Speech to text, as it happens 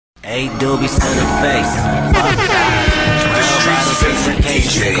8 doobies to the face, fuck that. 12 bottles in the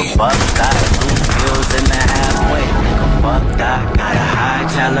case, nigga, fuck that. 2 pills in the halfway, nigga, fuck that. Got a high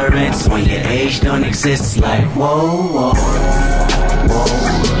tolerance when your age don't exist. Like whoa, whoa, whoa, whoa,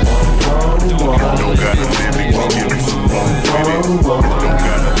 whoa. Don't gotta live it, just give me some more with it. Don't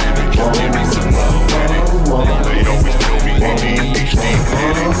gotta live it, just give me some more with it. They always tell me ADHD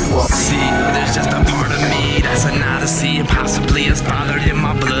did it. See, there's just a part of me that's an odyssey, and possibly it's fathered in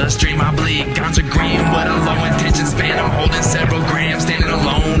my bloodstream. I bleed ganja green with a low intention span. I'm holding several grams, standing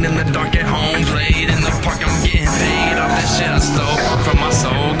alone in the dark at home. Played in the park, I'm getting paid off that shit I stole from my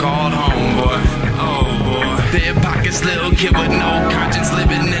so-called homeboy. Oh boy, big pockets, little kid with no conscience,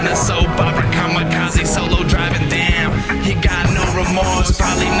 living in a soap opera, kamikaze solo driving. Damn, he got no remorse.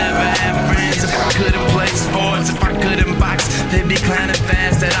 Probably never had friends. If I couldn't play sports, if I couldn't box, they'd be clowning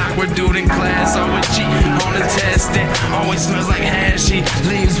fast. That awkward dude in class always cheat on the test. It always smells like hash. He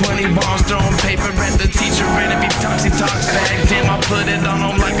leaves when he walks, throwing paper at the teacher, and if he talks back. Damn, I put it on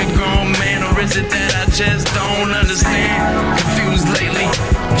him like a grown man, or is it that I just don't understand? Confused lately,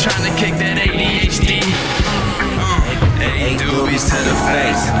 trying to kick that ADHD. 8 doobies to the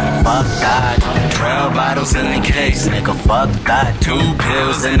face, fuck that. 12 bottles in the case, nigga, fuck that. 2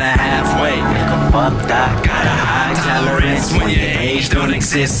 pills in the halfway, nigga, fuck that. Got a high tolerance when your age don't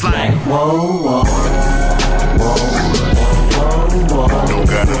exist. Like whoa, whoa, whoa, whoa, whoa. Don't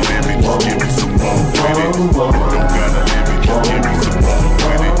gotta live it, just give me some more with it. Don't gotta live it, just give me some more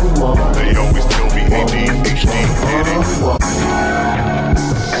with it. They always tell me ADHD did it.